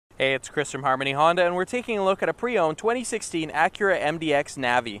Hey, it's Chris from Harmony Honda, and we're taking a look at a pre-owned 2016 Acura MDX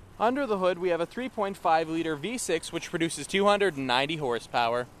Navi. Under the hood, we have a 3.5-liter V6, which produces 290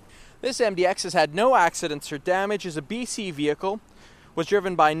 horsepower. This MDX has had no accidents or damage, is a BC vehicle, was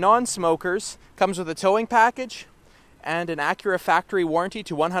driven by non-smokers, comes with a towing package, and an Acura factory warranty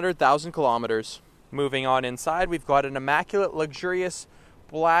to 100,000 kilometers. Moving on inside, we've got an immaculate, luxurious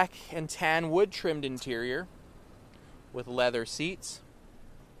black and tan wood-trimmed interior with leather seats.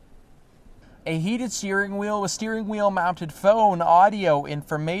 A heated steering wheel with steering wheel mounted phone, audio,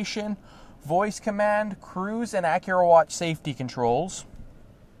 information, voice command, cruise and AcuraWatch safety controls.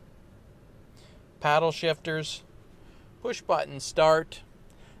 Paddle shifters, push button start,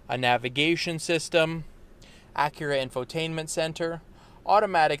 a navigation system, Acura infotainment center,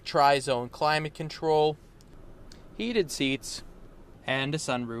 automatic tri-zone climate control, heated seats, and a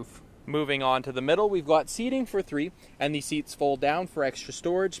sunroof. Moving on to the middle, we've got seating for 3, and these seats fold down for extra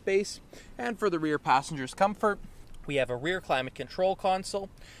storage space. And for the rear passengers' comfort, we have a rear climate control console.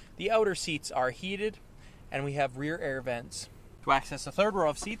 The outer seats are heated, and we have rear air vents. To access the third row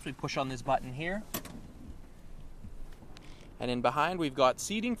of seats, we push on this button here. And in behind, we've got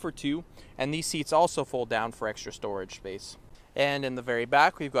seating for 2, and these seats also fold down for extra storage space. And in the very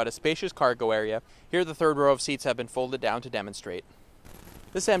back, we've got a spacious cargo area. Here, the third row of seats have been folded down to demonstrate.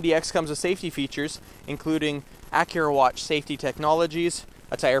 This MDX comes with safety features, including AcuraWatch Safety Technologies,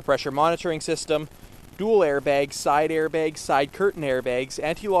 a tire pressure monitoring system, dual airbags, side curtain airbags,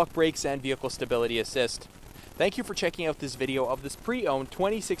 anti-lock brakes, and vehicle stability assist. Thank you for checking out this video of this pre-owned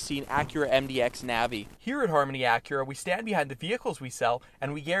 2016 Acura MDX Navi. Here at Harmony Acura, we stand behind the vehicles we sell,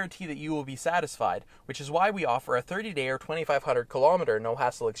 and we guarantee that you will be satisfied, which is why we offer a 30-day or 2,500 kilometer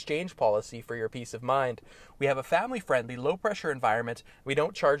no-hassle exchange policy for your peace of mind. We have a family-friendly, low-pressure environment. We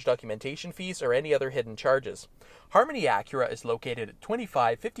don't charge documentation fees or any other hidden charges. Harmony Acura is located at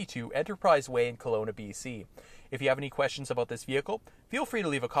 2552 Enterprise Way in Kelowna, BC. If you have any questions about this vehicle, feel free to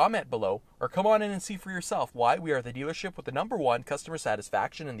leave a comment below or come on in and see for yourself why we are the dealership with the #1 customer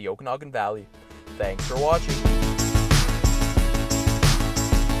satisfaction in the Okanagan Valley. Thanks for watching.